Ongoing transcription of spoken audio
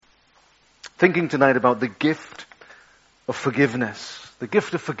thinking tonight about the gift of forgiveness. The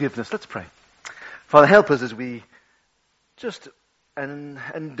gift of forgiveness. Let's pray. Father, help us as we just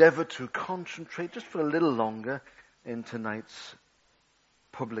endeavor to concentrate just for a little longer in tonight's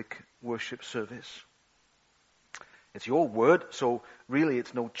public worship service. It's your word, so really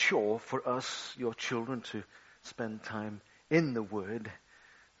it's no chore for us, your children, to spend time in the word.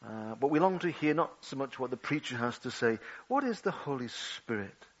 But we long to hear not so much what the preacher has to say. What is the Holy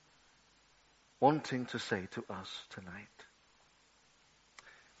Spirit wanting to say to us tonight?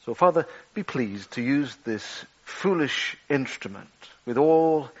 So, Father, be pleased to use this foolish instrument with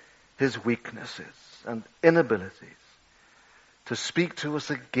all his weaknesses and inabilities to speak to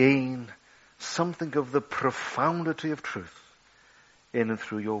us again something of the profundity of truth in and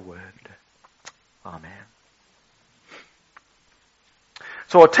through your word. Amen.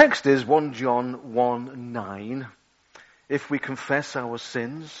 So our text is 1 John 1:9. If we confess our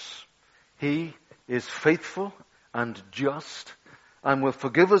sins, he is faithful and just and will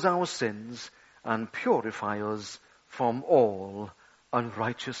forgive us our sins and purify us from all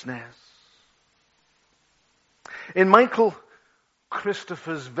unrighteousness. In Michael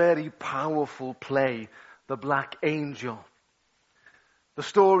Christopher's very powerful play, The Black Angel, the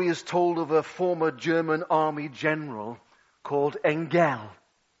story is told of a former German army general called Engel,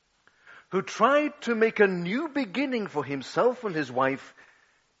 who tried to make a new beginning for himself and his wife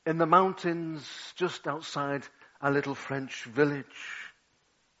in the mountains just outside a little French village.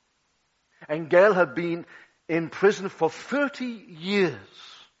 Engel had been in prison for 30 years,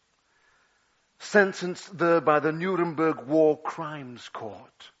 sentenced there by the Nuremberg War Crimes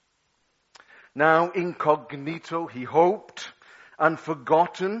Court. Now incognito, he hoped, and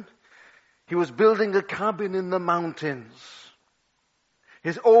forgotten, he was building a cabin in the mountains.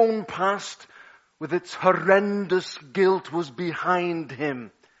 His own past, with its horrendous guilt, was behind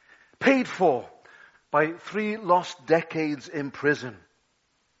him, paid for by 3 lost decades in prison.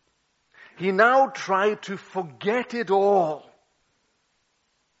 He now tried to forget it all.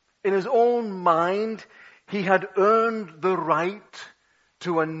 In his own mind, he had earned the right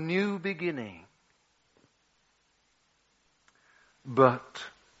to a new beginning. But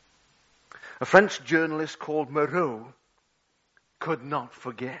a French journalist called Moreau could not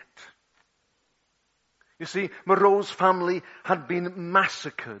forget. You see, Moreau's family had been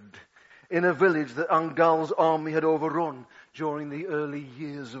massacred in a village that Engel's army had overrun during the early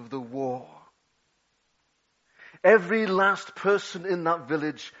years of the war. Every last person in that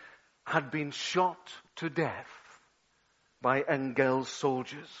village had been shot to death by Engel's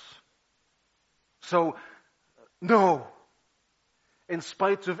soldiers. So, no, in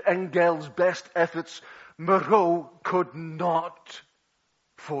spite of Engel's best efforts, Moreau could not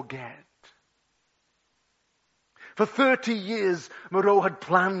forget. For 30 years, Moreau had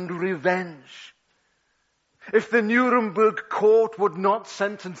planned revenge. If the Nuremberg court would not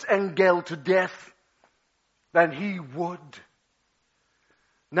sentence Engel to death, then he would.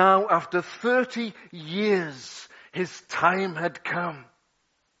 Now, after 30 years, his time had come.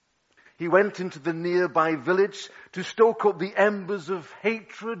 He went into the nearby village to stoke up the embers of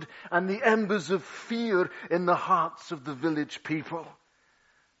hatred and the embers of fear in the hearts of the village people.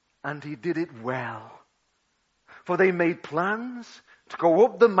 And he did it well. For they made plans to go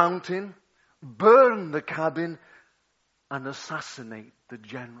up the mountain, burn the cabin, and assassinate the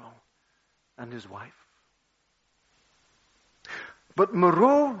general and his wife. But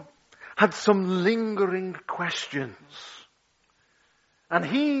Moreau had some lingering questions. And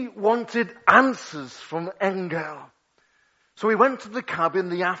he wanted answers from Engel. So he went to the cabin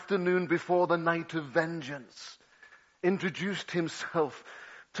the afternoon before the night of vengeance, introduced himself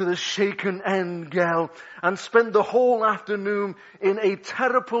to the shaken Engel, and spent the whole afternoon in a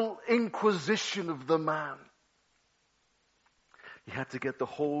terrible inquisition of the man. He had to get the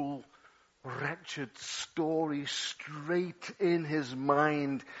whole wretched story straight in his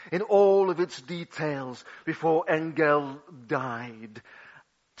mind, in all of its details, before Engel died,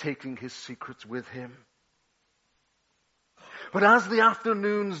 taking his secrets with him. But as the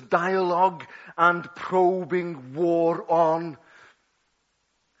afternoon's dialogue and probing wore on,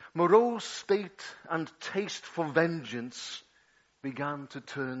 Moreau's state and taste for vengeance began to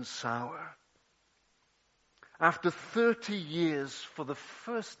turn sour. After 30 years, for the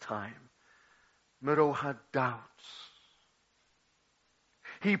first time, Moreau had doubts.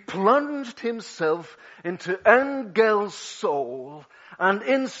 He plunged himself into Engel's soul, and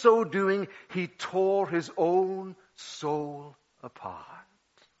in so doing, he tore his own soul apart.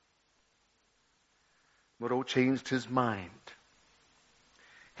 Moreau changed his mind.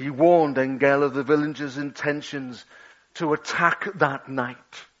 He warned Engel of the villagers' intentions to attack that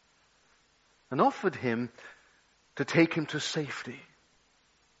night. and offered him to take him to safety.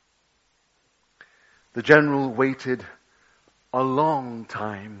 The general waited a long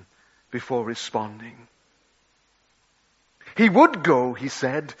time before responding. He would go, he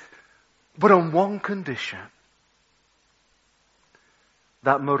said, but on one condition: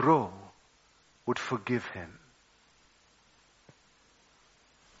 that Moreau would forgive him.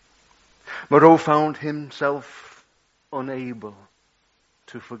 Moreau found himself unable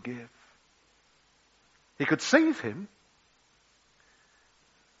to forgive. He could save him,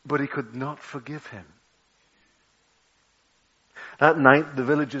 but he could not forgive him. That night the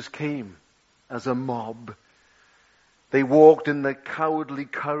villagers came as a mob. They walked in the cowardly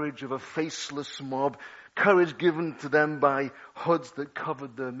courage of a faceless mob, courage given to them by hoods that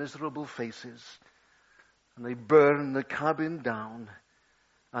covered their miserable faces. And they burned the cabin down,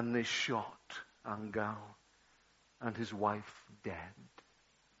 and they shot Angel and his wife dead.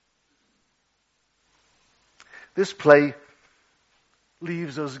 This play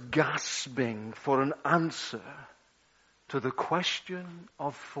leaves us gasping for an answer to the question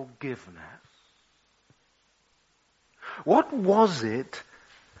of forgiveness. What was it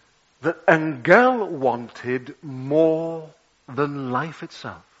that Angel wanted more than life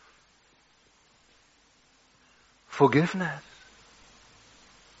itself? Forgiveness.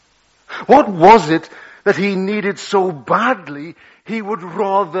 What was it that he needed so badly he would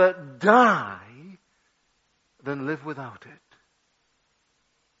rather die than live without it?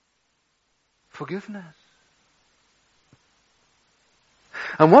 Forgiveness.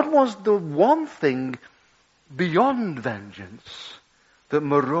 And what was the one thing beyond vengeance that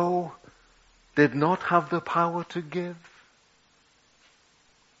Moreau did not have the power to give?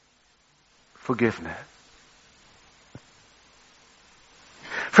 Forgiveness.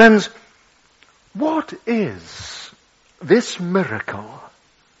 Friends, what is this miracle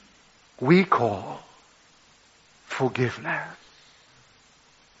we call forgiveness?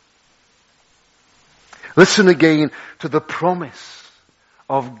 Listen again to the promise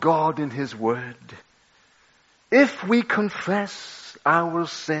of God in His Word. If we confess our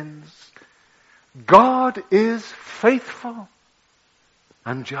sins, God is faithful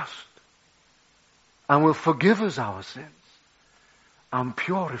and just and will forgive us our sins and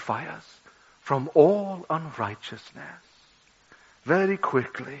purify us from all unrighteousness. Very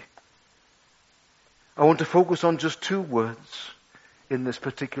quickly, I want to focus on just two words in this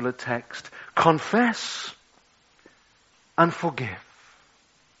particular text: confess and forgive.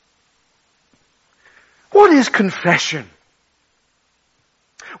 What is confession?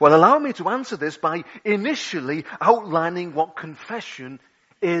 Well, allow me to answer this by initially outlining what confession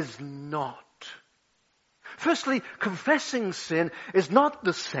is not. Firstly, confessing sin is not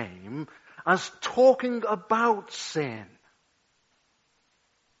the same as talking about sin.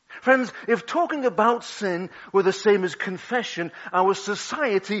 Friends, if talking about sin were the same as confession, our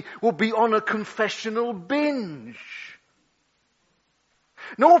society would be on a confessional binge.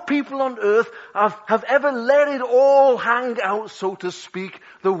 No people on earth have ever let it all hang out, so to speak,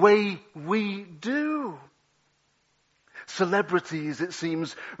 the way we do. Celebrities, it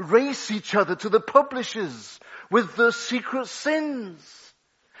seems, race each other to the publishers with their secret sins,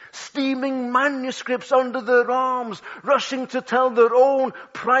 steaming manuscripts under their arms, rushing to tell their own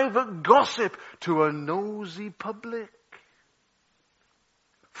private gossip to a nosy public.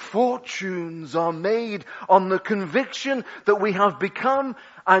 Fortunes are made on the conviction that we have become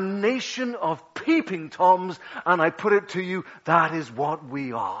a nation of peeping toms, and I put it to you, that is what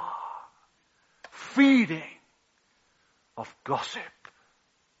we are. Feeding of gossip.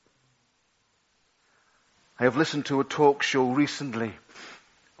 I have listened to a talk show recently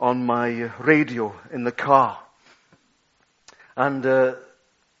on my radio in the car, and a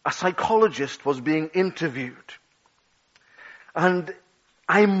psychologist was being interviewed, and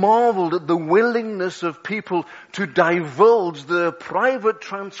I marveled at the willingness of people to divulge their private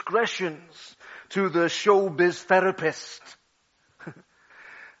transgressions to the showbiz therapist.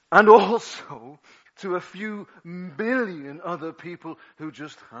 And also to a few million other people who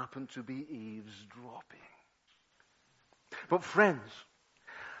just happen to be eavesdropping. But friends,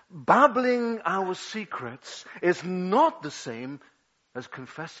 babbling our secrets is not the same as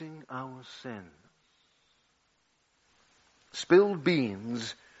confessing our sins. Spilled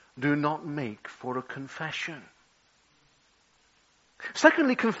beans do not make for a confession.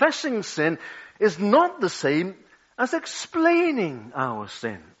 Secondly, confessing sin is not the same as explaining our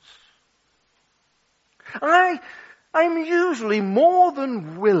sins. I'm usually more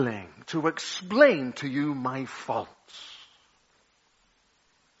than willing to explain to you my faults.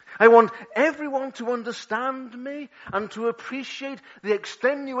 I want everyone to understand me and to appreciate the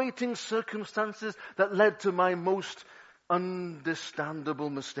extenuating circumstances that led to my most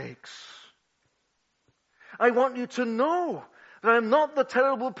understandable mistakes. I want you to know that I'm not the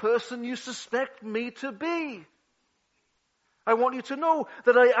terrible person you suspect me to be. I want you to know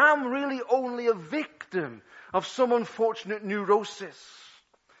that I am really only a victim of some unfortunate neurosis.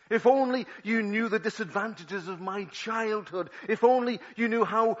 If only you knew the disadvantages of my childhood. If only you knew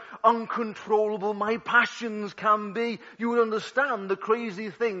how uncontrollable my passions can be, you would understand the crazy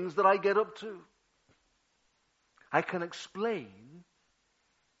things that I get up to. I can explain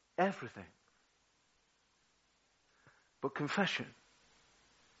everything. But confession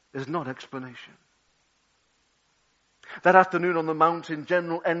is not explanation. That afternoon on the mountain,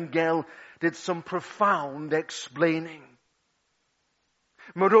 General Engel did some profound explaining.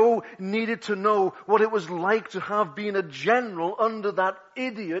 Moreau needed to know what it was like to have been a general under that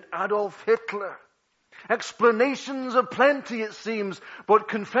idiot Adolf Hitler. Explanations aplenty, it seems, but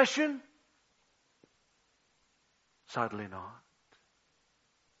confession? Sadly not.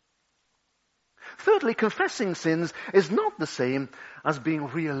 Thirdly, confessing sins is not the same as being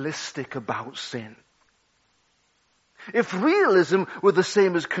realistic about sin. If realism were the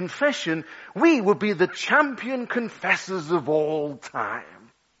same as confession, we would be the champion confessors of all time.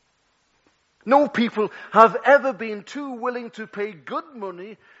 No people have ever been too willing to pay good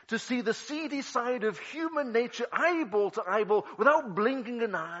money to see the seedy side of human nature eyeball to eyeball without blinking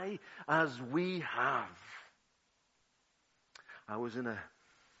an eye as we have. I was in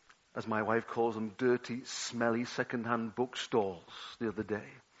as my wife calls them, dirty, smelly second-hand bookstores the other day.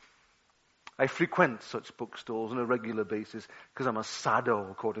 I frequent such bookstores on a regular basis because I'm a sado,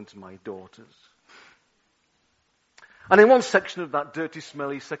 according to my daughters. And in one section of that dirty,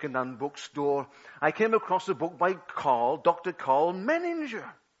 smelly second-hand bookstore, I came across a book by Dr. Carl Menninger.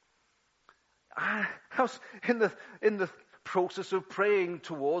 I was in the process of praying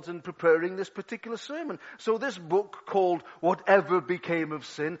towards and preparing this particular sermon. So this book called Whatever Became of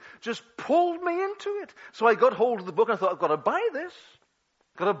Sin just pulled me into it. So I got hold of the book and I thought, I've got to buy this.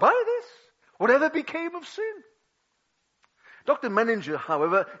 Whatever Became of Sin. Dr. Menninger,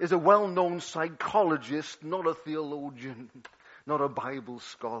 however, is a well-known psychologist, not a theologian, not a Bible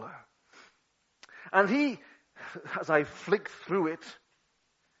scholar. And he, as I flicked through it,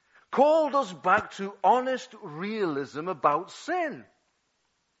 called us back to honest realism about sin.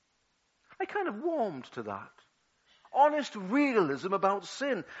 I kind of warmed to that. Honest realism about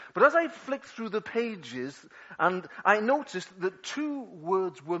sin. But as I flicked through the pages, and I noticed that two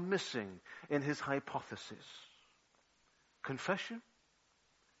words were missing in his hypothesis. Confession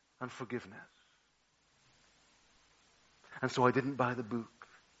and forgiveness. And so I didn't buy the book.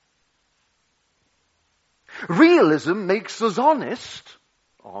 Realism makes us honest,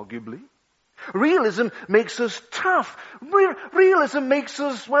 arguably. Realism makes us tough. Realism makes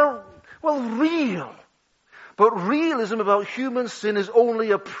us, well, real. But realism about human sin is only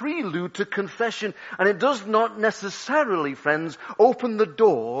a prelude to confession, and it does not necessarily, friends, open the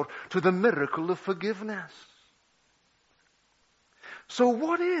door to the miracle of forgiveness. So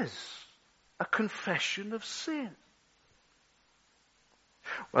what is a confession of sin?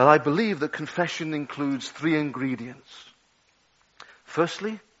 Well, I believe that confession includes three ingredients.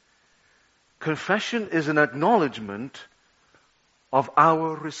 Firstly, confession is an acknowledgement of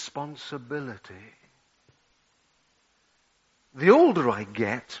our responsibility. The older I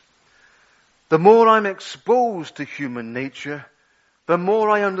get, the more I'm exposed to human nature, the more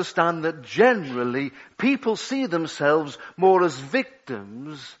I understand that generally people see themselves more as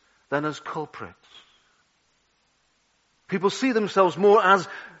victims than as culprits. People see themselves more as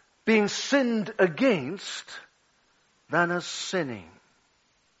being sinned against than as sinning.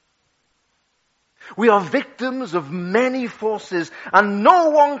 We are victims of many forces, and no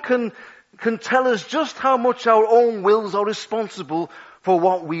one can tell us just how much our own wills are responsible for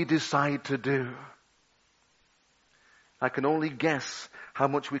what we decide to do. I can only guess how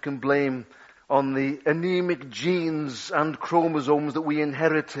much we can blame on the anemic genes and chromosomes that we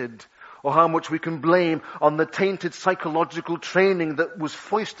inherited, or how much we can blame on the tainted psychological training that was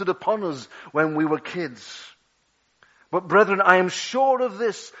foisted upon us when we were kids. But brethren, I am sure of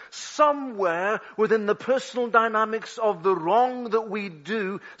this. Somewhere within the personal dynamics of the wrong that we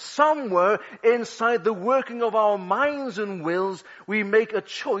do, somewhere inside the working of our minds and wills, we make a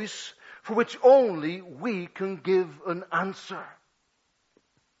choice for which only we can give an answer.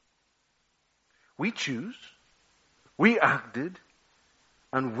 We choose, we acted,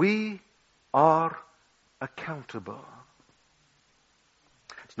 and we are accountable.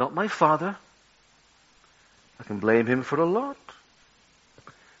 It's not my father. I can blame him for a lot.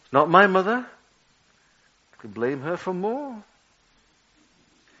 It's Not my mother. I can blame her for more.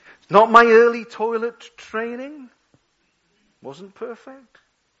 It's not my early toilet training. Wasn't perfect.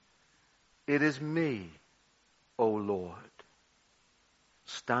 It is me, O Lord,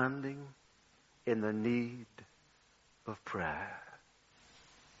 standing in the need of prayer.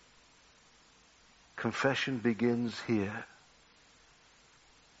 Confession begins here.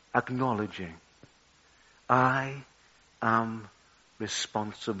 Acknowledging I am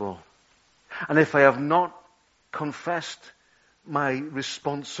responsible. And if I have not confessed my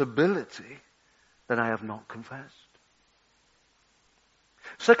responsibility, then I have not confessed.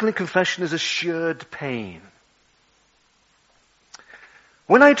 Secondly, confession is assured pain.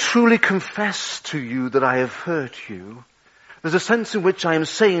 When I truly confess to you that I have hurt you, there's a sense in which I am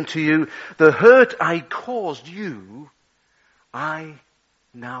saying to you, the hurt I caused you, I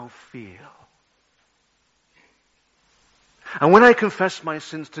now feel. And when I confess my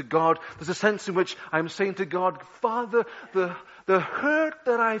sins to God, there's a sense in which I'm saying to God, Father, the hurt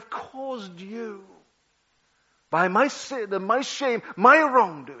that I've caused you by my sin and my shame, my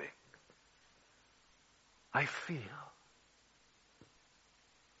wrongdoing, I feel.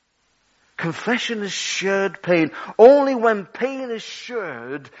 Confession is shared pain. Only when pain is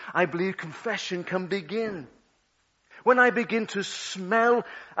shared, I believe confession can begin. When I begin to smell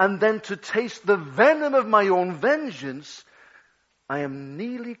and then to taste the venom of my own vengeance, I am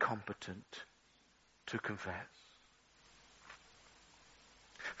nearly competent to confess.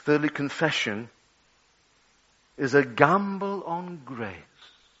 Thirdly, confession is a gamble on grace.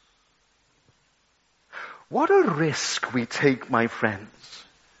 What a risk we take, my friends,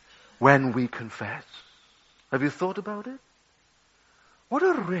 when we confess. Have you thought about it? What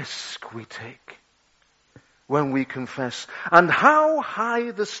a risk we take when we confess, and how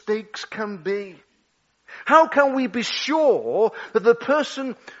high the stakes can be. How can we be sure that the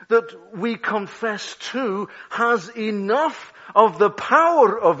person that we confess to has enough of the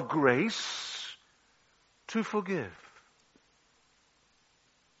power of grace to forgive?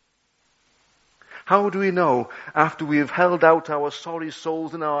 How do we know, after we have held out our sorry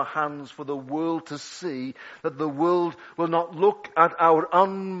souls in our hands for the world to see, that the world will not look at our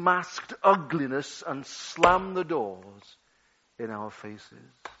unmasked ugliness and slam the doors in our faces?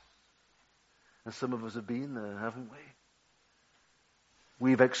 And some of us have been there, haven't we?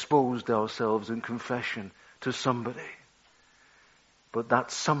 We've exposed ourselves in confession to somebody. But that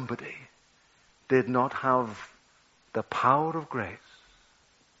somebody did not have the power of grace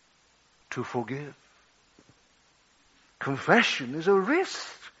to forgive. Confession is a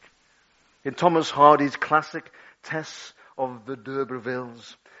risk. In Thomas Hardy's classic Tess of the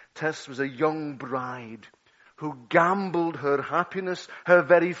D'Urbervilles, Tess was a young bride who gambled her happiness, her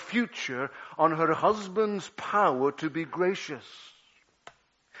very future, on her husband's power to be gracious.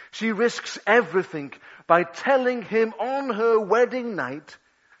 She risks everything by telling him on her wedding night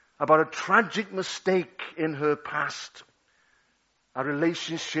about a tragic mistake in her past, a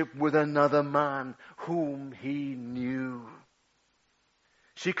relationship with another man whom he knew.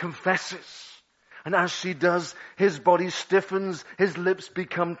 She confesses. And as she does, his body stiffens, his lips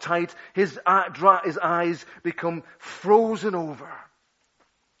become tight, his eyes become frozen over.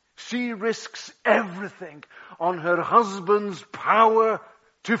 She risks everything on her husband's power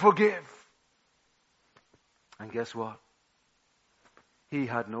to forgive. And guess what? He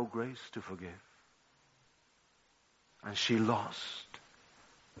had no grace to forgive. And she lost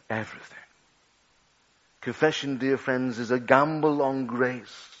everything. Confession, dear friends, is a gamble on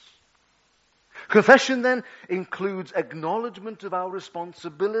grace. Confession then includes acknowledgement of our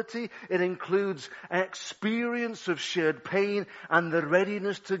responsibility. It includes experience of shared pain and the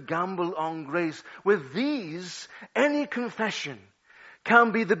readiness to gamble on grace. With these, any confession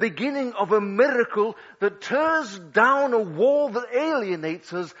can be the beginning of a miracle that tears down a wall that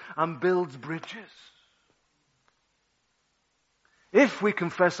alienates us and builds bridges. If we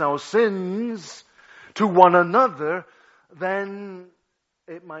confess our sins to one another, then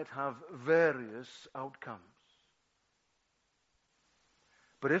it might have various outcomes.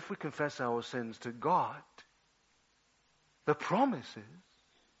 But if we confess our sins to God, the promise is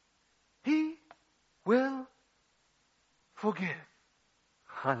He will forgive.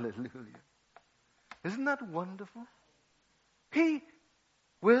 Hallelujah. Isn't that wonderful? He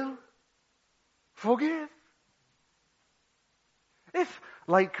will forgive. If,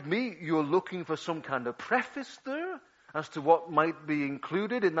 like me, you're looking for some kind of preface there as to what might be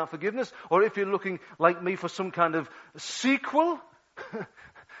included in that forgiveness, or if you're looking, like me, for some kind of sequel,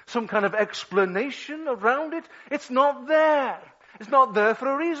 some kind of explanation around it, it's not there. It's not there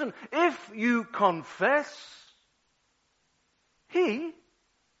for a reason. If you confess, He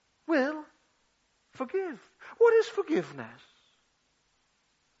will forgive. What is forgiveness?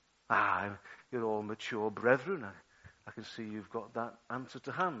 You're all mature brethren. I can see you've got that answer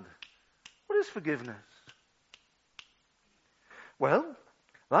to hand. What is forgiveness? Well,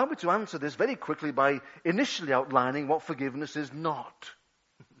 allow me to answer this very quickly by initially outlining what forgiveness is not.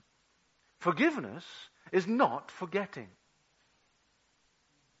 Forgiveness is not forgetting.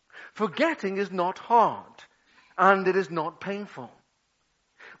 Forgetting is not hard, and it is not painful.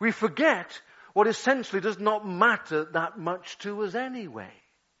 We forget what essentially does not matter that much to us anyway.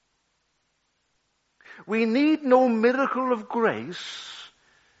 We need no miracle of grace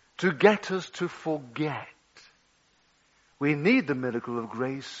to get us to forget. We need the miracle of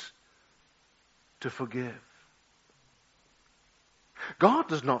grace to forgive. God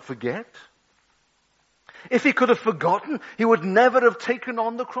does not forget. If he could have forgotten, he would never have taken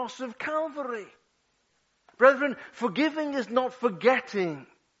on the cross of Calvary. Brethren, forgiving is not forgetting.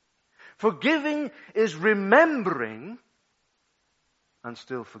 Forgiving is remembering and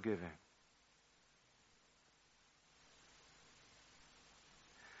still forgiving.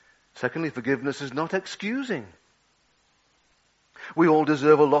 Secondly, forgiveness is not excusing. We all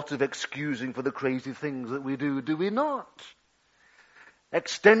deserve a lot of excusing for the crazy things that we do we not?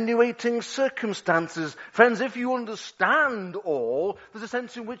 Extenuating circumstances. Friends, if you understand all, there's a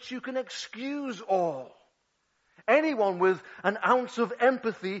sense in which you can excuse all. Anyone with an ounce of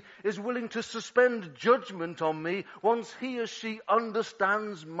empathy is willing to suspend judgment on me once he or she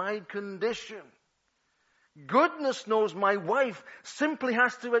understands my condition. Goodness knows my wife simply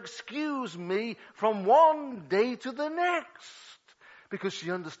has to excuse me from one day to the next because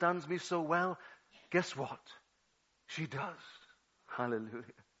she understands me so well. Guess what? She does. Hallelujah.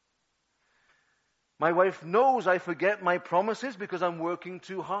 My wife knows I forget my promises because I'm working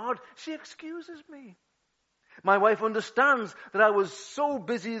too hard. She excuses me. My wife understands that I was so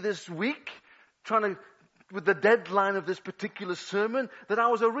busy this week with the deadline of this particular sermon that I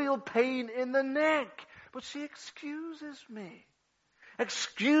was a real pain in the neck. But she excuses me.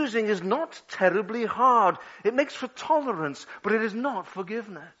 Excusing is not terribly hard. It makes for tolerance, but it is not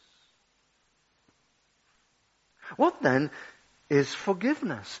forgiveness. What then is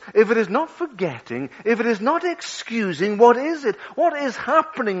forgiveness? If it is not forgetting, if it is not excusing, what is it? What is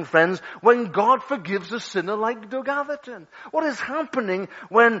happening, friends, when God forgives a sinner like Doug Atherton? What is happening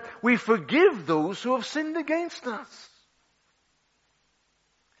when we forgive those who have sinned against us?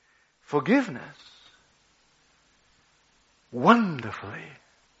 Forgiveness, wonderfully,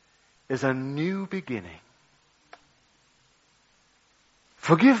 is a new beginning.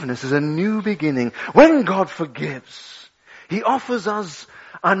 Forgiveness is a new beginning. When God forgives, he offers us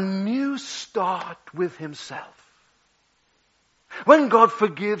a new start with himself. When God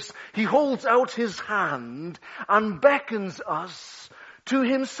forgives, he holds out his hand and beckons us to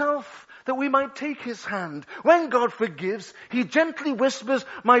himself that we might take his hand. When God forgives, he gently whispers,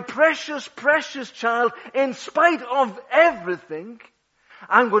 "My precious, precious child, in spite of everything,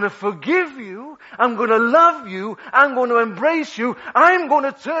 I'm going to forgive you. I'm going to love you. I'm going to embrace you. I'm going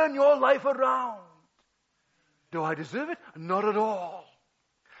to turn your life around." Do I deserve it? Not at all.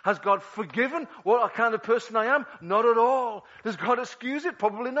 Has God forgiven what kind of person I am? Not at all. Does God excuse it?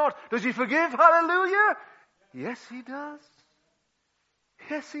 Probably not. Does he forgive? Hallelujah. Yes, he does.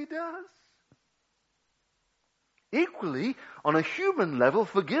 Yes, he does. Equally, on a human level,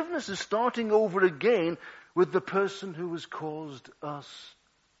 forgiveness is starting over again with the person who has caused us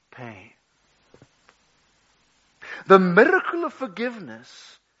pain. The miracle of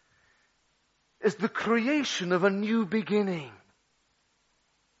forgiveness is the creation of a new beginning.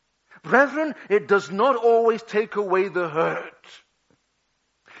 Brethren, it does not always take away the hurt.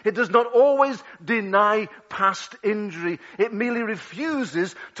 It does not always deny past injury. It merely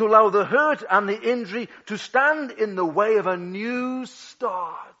refuses to allow the hurt and the injury to stand in the way of a new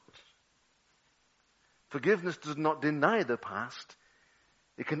start. Forgiveness does not deny the past.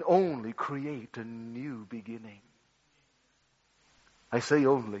 It can only create a new beginning. I say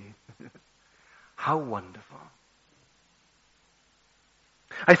only. How wonderful.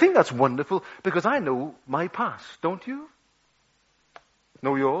 I think that's wonderful because I know my past, don't you?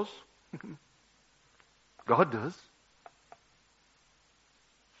 Know yours? God does.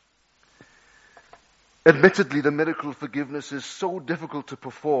 Admittedly, the miracle of forgiveness is so difficult to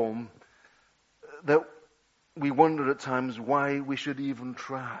perform that we wonder at times why we should even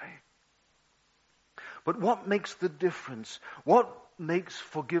try. But what makes the difference? What makes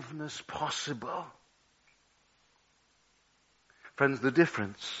forgiveness possible? Friends, the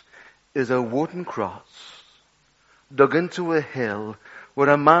difference is a wooden cross dug into a hill where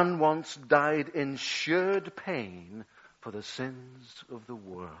a man once died in sheer pain for the sins of the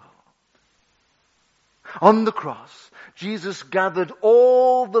world. On the cross, Jesus gathered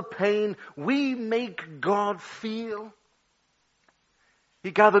all the pain we make God feel.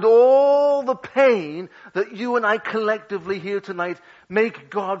 He gathered all the pain that you and I collectively here tonight make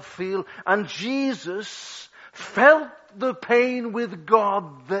God feel. And Jesus felt the pain with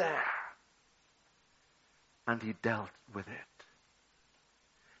God there. And he dealt with it.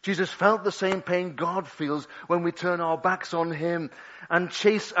 Jesus felt the same pain God feels when we turn our backs on him and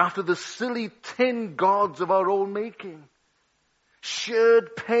chase after the silly tin gods of our own making.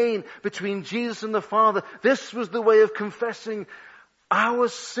 Shared pain between Jesus and the Father. This was the way of confessing our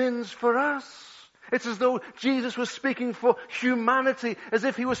sins for us. It's as though Jesus was speaking for humanity, as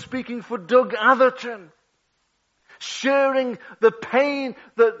if he was speaking for Doug Atherton. Sharing the pain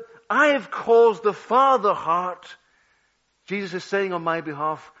that I have caused the Father heart. Jesus is saying on my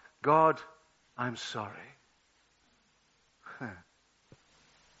behalf, God, I'm sorry.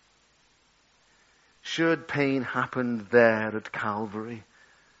 Shared pain happened there at Calvary.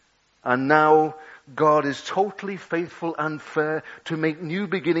 And now God is totally faithful and fair to make new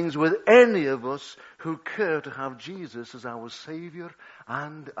beginnings with any of us who care to have Jesus as our Savior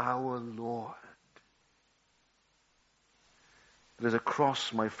and our Lord. There's a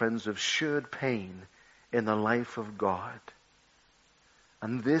cross, my friends, of shared pain in the life of God.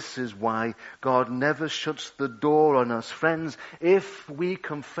 And this is why God never shuts the door on us. Friends, if we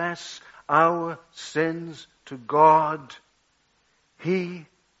confess our sins to God, he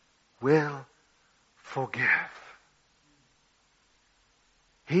will forgive.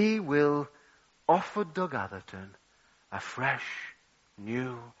 He will offer Doug Atherton a fresh,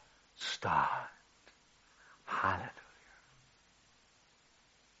 new start. Hallelujah.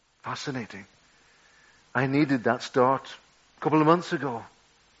 Fascinating. I needed that start a couple of months ago,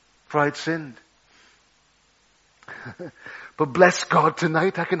 for I'd sinned. But bless God,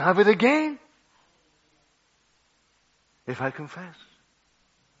 tonight I can have it again. If I confess.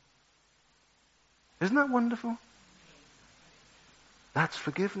 Isn't that wonderful? That's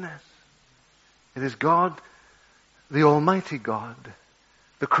forgiveness. It is God, the Almighty God,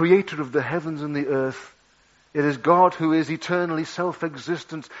 the creator of the heavens and the earth. It is God who is eternally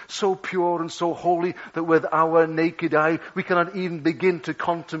self-existent, so pure and so holy that with our naked eye we cannot even begin to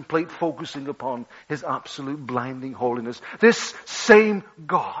contemplate focusing upon his absolute blinding holiness. This same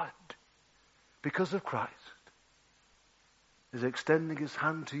God, because of Christ, is extending his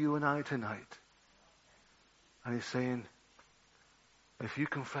hand to you and I tonight. And he's saying, if you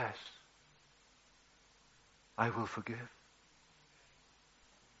confess, I will forgive.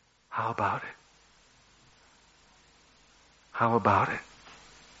 How about it? How about it?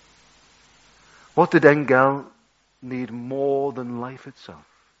 What did Engel need more than life itself?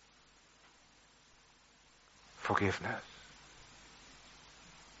 Forgiveness.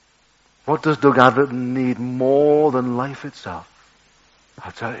 What does Doug Atherton need more than life itself?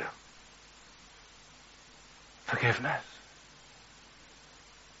 I'll tell you. Forgiveness.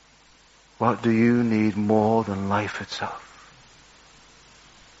 What do you need more than life itself?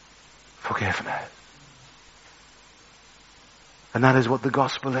 Forgiveness. And that is what the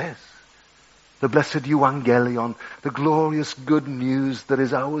gospel is. The blessed euangelion, the glorious good news that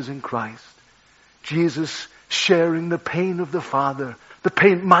is ours in Christ. Jesus sharing the pain of the Father, the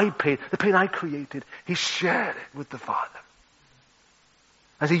pain, my pain, the pain I created. He shared it with the Father.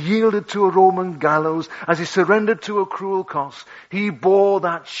 As he yielded to a Roman gallows, as he surrendered to a cruel cost, he bore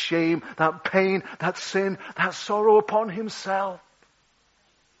that shame, that pain, that sin, that sorrow upon himself.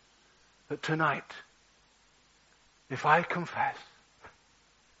 But tonight, if I confess,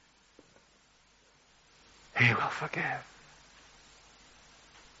 he will forgive.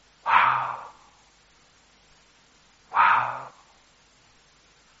 Wow. Wow.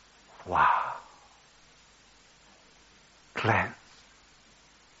 Wow. Cleansed,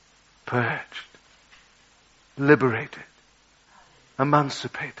 purged, liberated,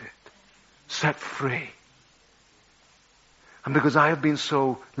 emancipated, set free. And because I have been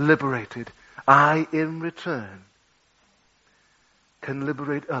so liberated, I in return can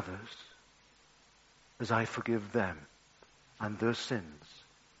liberate others as I forgive them and their sins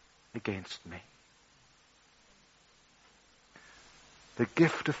against me. The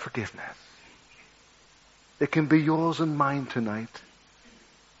gift of forgiveness. It can be yours and mine tonight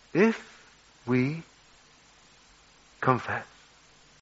if we confess.